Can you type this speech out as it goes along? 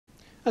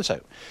And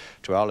so,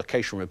 to our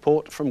location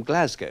report from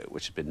Glasgow,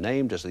 which has been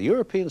named as the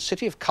European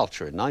City of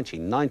Culture in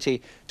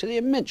 1990, to the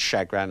immense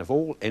chagrin of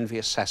all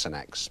envious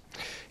Sassenachs.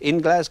 In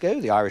Glasgow,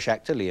 the Irish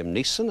actor Liam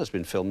Neeson has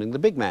been filming The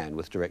Big Man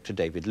with director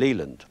David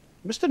Leland.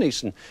 Mr.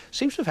 Neeson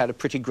seems to have had a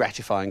pretty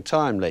gratifying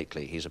time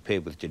lately. He's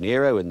appeared with De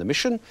Niro in The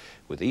Mission,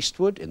 with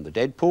Eastwood in The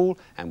Deadpool,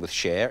 and with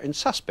Cher in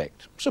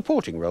Suspect.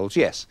 Supporting roles,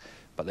 yes,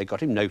 but they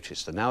got him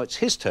noticed, and now it's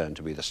his turn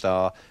to be the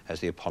star as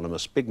the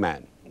eponymous Big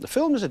Man. The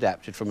film is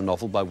adapted from a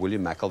novel by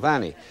William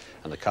McIlvanney,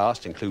 and the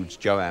cast includes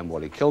Joanne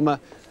Whalley-Kilmer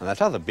and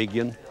that other big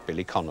un,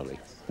 Billy Connolly.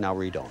 Now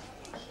read on.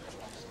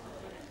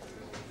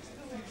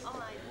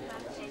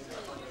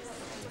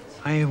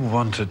 I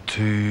wanted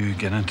to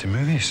get into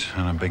movies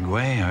in a big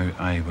way.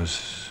 I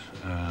was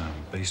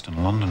based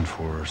in London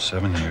for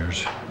 7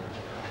 years,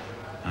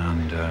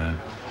 and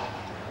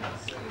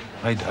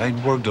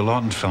I'd worked a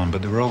lot in film,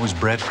 but they were always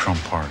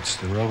breadcrumb parts.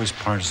 They were always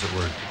parts that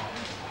were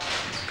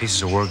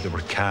pieces of work that were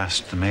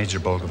cast. The major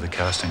bulk of the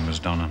casting was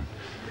done in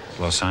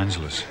Los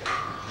Angeles,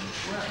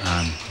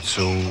 and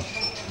so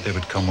they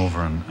would come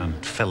over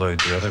and fill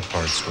out the other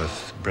parts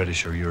with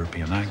British or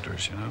European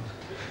actors, you know.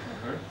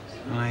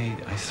 And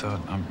I thought,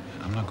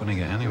 I'm not going to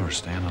get anywhere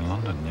staying in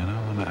London, you know.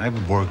 And I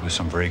would work with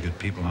some very good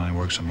people, and I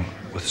worked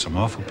with some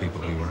awful people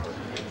who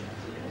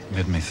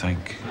made me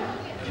think,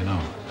 you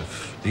know,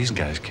 if these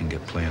guys can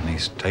get playing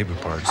these type of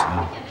parts,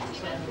 then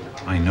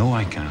I know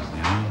I can,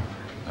 you know.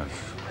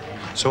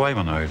 So I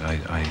went out,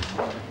 I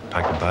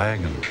packed a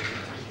bag and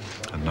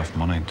had enough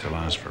money to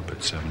last for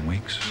about 7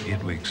 weeks,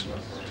 8 weeks, and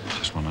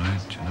just went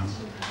out, you know.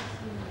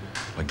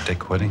 Like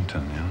Dick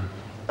Whittington, you know.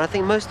 I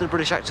think most of the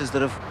British actors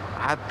that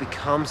have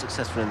become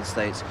successful in the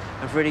States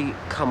have really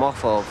come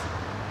off of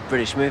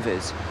British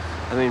movies.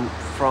 I mean,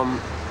 from,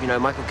 you know,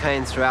 Michael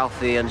Caine through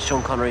Alfie and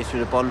Sean Connery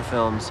through the Bond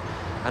films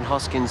and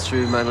Hoskins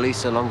through Mona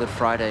Lisa, Long Good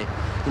Friday.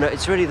 You know,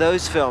 it's really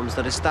those films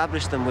that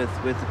establish them with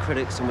the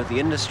critics and with the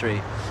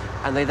industry,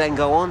 and they then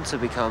go on to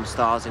become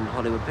stars in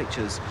Hollywood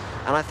pictures.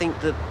 And I think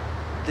that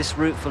this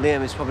route for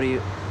Liam is probably,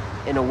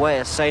 in a way,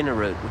 a saner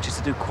route, which is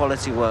to do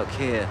quality work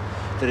here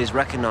that is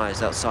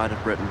recognised outside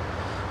of Britain,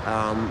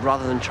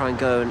 rather than try and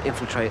go and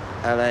infiltrate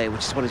LA,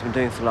 which is what he's been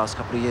doing for the last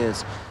couple of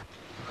years.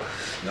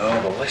 No,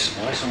 but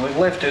listen, we've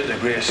left out the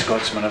greatest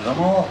Scotsman of them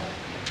all,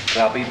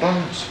 Robbie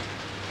Burns.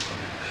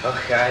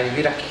 Okay,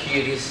 we're a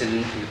curious and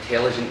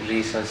intelligent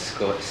race as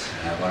Scots.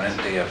 Yeah, we're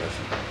into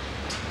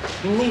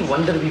everything. No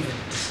wonder we've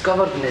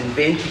discovered and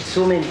invented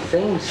so many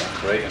things.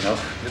 Right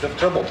enough. You'd have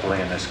trouble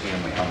playing this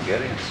game with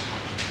Hungarians.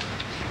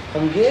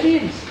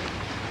 Hungarians?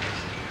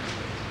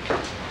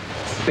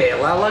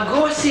 Bela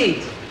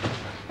Lugosi!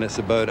 It's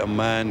about a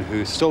man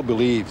who still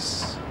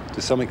believes,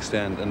 to some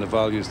extent, in the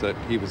values that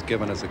he was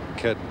given as a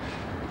kid,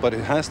 but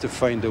who has to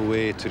find a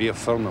way to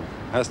reaffirm them,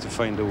 has to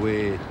find a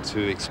way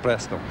to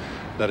express them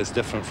that is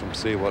different from,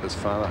 say, what his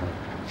father had.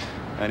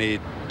 And he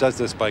does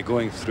this by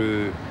going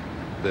through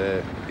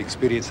the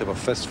experience of a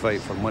fist fight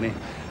for money.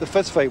 The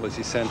fist fight was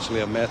essentially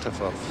a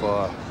metaphor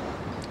for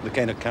the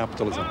kind of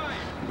capitalism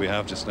we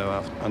have just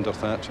now under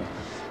Thatcher.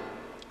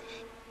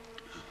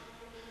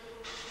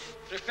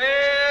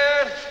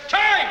 Prepare,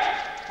 time!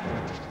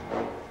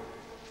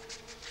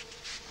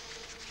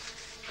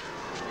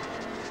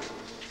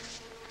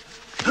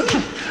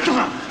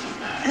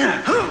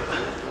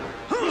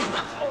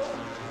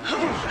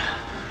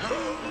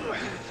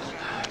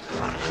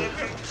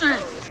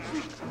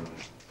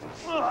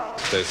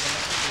 There's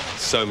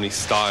so many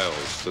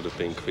styles that have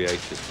been created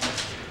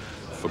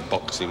for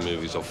boxing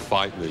movies or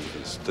fight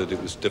movies that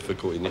it was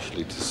difficult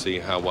initially to see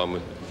how one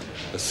would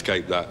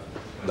escape that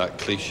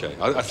cliche.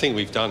 I think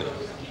we've done it.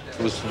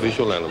 It was the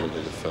visual element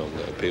of the film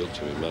that appealed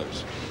to me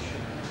most.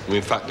 We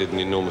in fact did an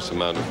enormous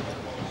amount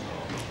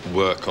of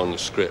work on the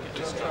script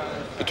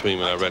between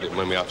when I read it and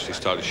when we actually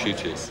started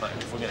shooting.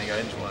 If we're going to go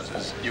into one,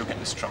 you're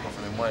getting this trouble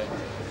from him way.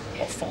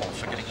 What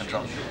for getting a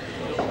drunk?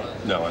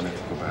 No, I need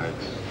to go back.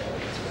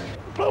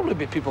 Probably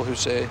be people who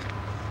say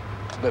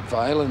it's a bit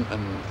violent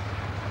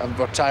and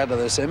we're tired of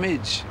this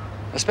image,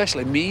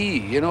 especially me,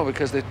 you know,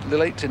 because they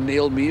like to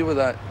nail me with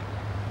that.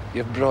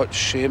 You've brought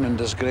shame and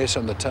disgrace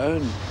on the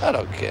town. I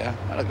don't care.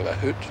 I don't give a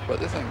hoot what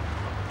they think.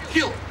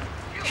 Heel!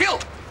 Heel!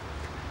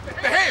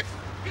 Behave!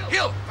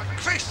 Heel!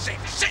 For Christ's sake,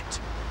 sit!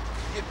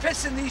 You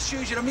piss in these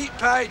shoes, you're a meat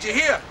pie, do you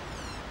hear?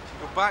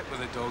 Go back with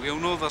the dog, he'll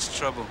know there's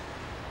trouble.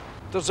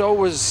 There's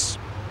always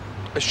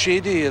a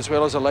shady as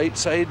well as a light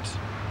side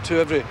to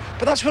every...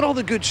 But that's where all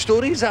the good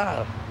stories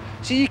are.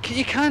 See,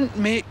 you can't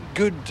make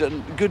good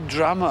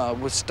drama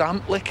with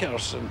stamp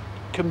lickers and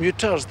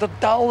commuters. They're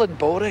dull and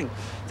boring.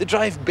 They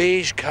drive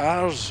beige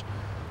cars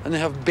and they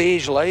have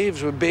beige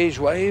lives with beige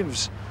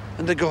wives,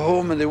 and they go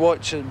home and they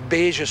watch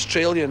beige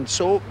Australian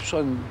soaps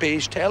on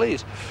beige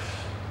tellies.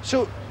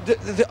 So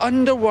the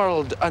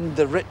underworld and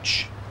the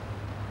rich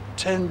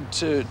tend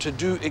to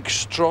do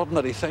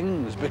extraordinary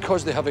things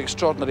because they have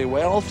extraordinary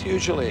wealth,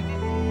 usually.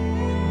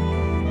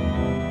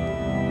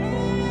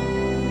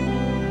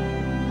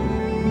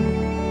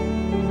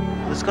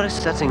 The Scottish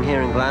setting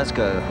here in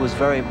Glasgow was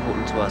very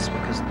important to us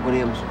because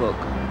William's book,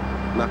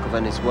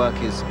 McIlvanney's work,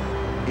 is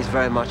is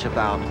very much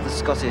about the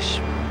Scottish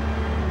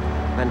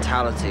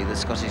mentality, the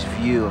Scottish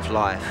view of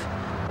life.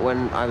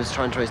 When I was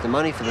trying to raise the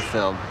money for the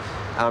film,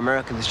 our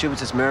American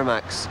distributors,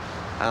 Miramax,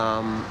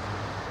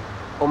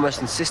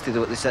 almost insisted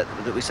that we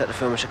set the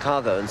film in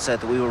Chicago and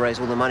said that we will raise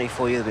all the money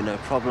for you, there'll be no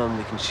problem,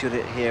 we can shoot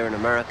it here in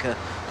America,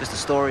 because the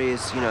story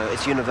is, you know,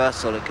 it's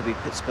universal. It could be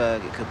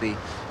Pittsburgh, it could be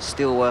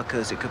steel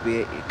workers, it could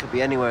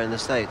be anywhere in the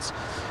States.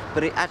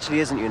 But it actually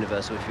isn't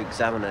universal if you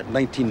examine it.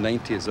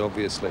 1990 is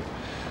obviously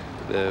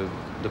the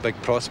big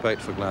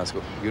prospect for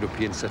Glasgow,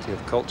 European City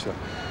of Culture.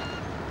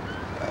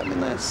 I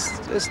mean,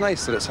 it's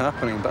nice that it's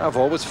happening, but I've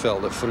always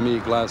felt that for me,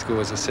 Glasgow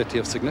is a city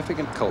of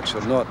significant culture,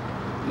 not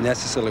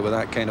necessarily with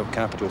that kind of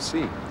capital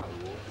C.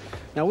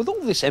 Now, with all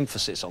this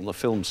emphasis on the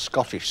film's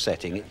Scottish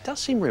setting, it does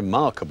seem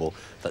remarkable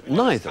that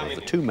neither of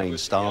the two main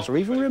stars are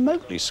even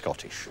remotely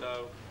Scottish.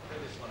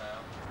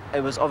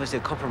 It was obviously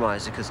a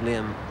compromise because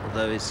Liam,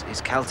 although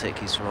he's Celtic,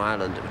 he's from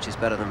Ireland, which is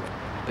better than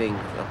being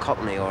a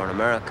Cockney or an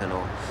American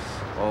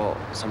or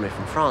somebody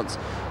from France.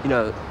 You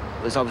know,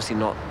 was obviously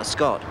not a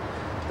Scot.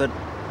 But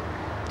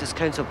just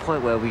came to a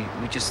point where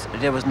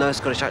there was no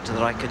Scottish actor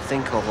that I could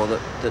think of, or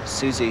that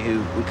Susie,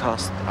 who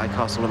I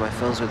cast all of my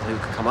films with, who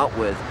could come up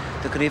with,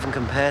 that could even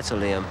compare to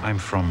Liam. I'm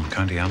from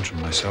County Antrim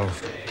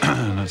myself,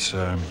 and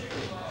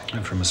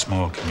I'm from a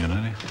small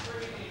community,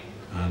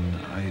 and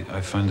I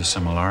found the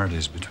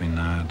similarities between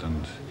that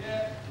and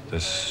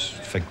this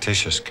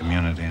fictitious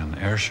community in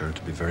Ayrshire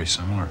to be very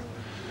similar.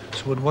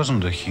 So it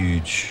wasn't a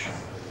huge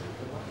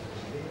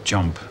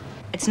jump.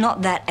 It's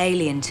not that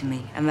alien to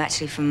me. I'm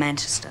actually from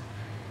Manchester.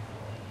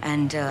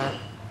 And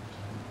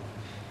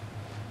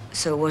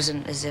so it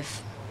wasn't as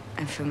if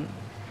I'm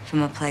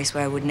from a place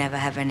where I would never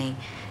have any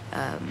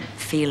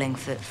feeling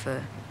for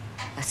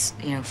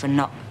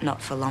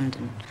not for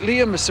London.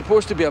 Liam is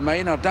supposed to be a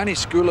miner. Danny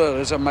Schooler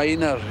is a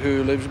miner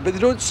who lives, but they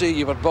don't say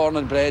you were born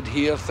and bred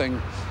here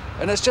thing.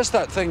 And it's just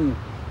that thing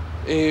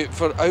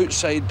for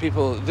outside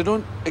people. They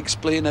don't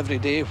explain every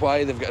day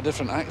why they've got a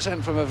different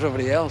accent from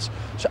everybody else.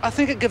 So I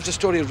think it gives the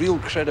story real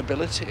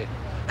credibility.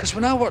 Because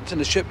when I worked in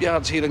the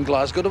shipyards here in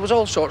Glasgow, there was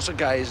all sorts of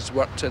guys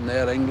worked in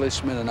there,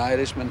 Englishmen and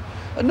Irishmen,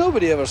 and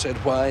nobody ever said,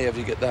 why have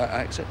you got that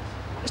accent?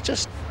 It's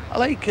just, I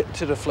like it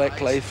to reflect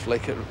life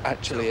like it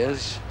actually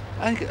is.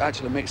 I think it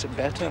actually makes it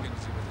better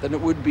than it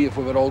would be if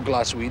we were all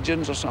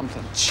Glaswegians or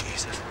something.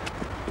 Jesus.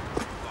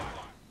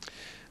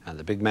 And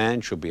The Big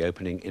Man should be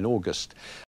opening in August.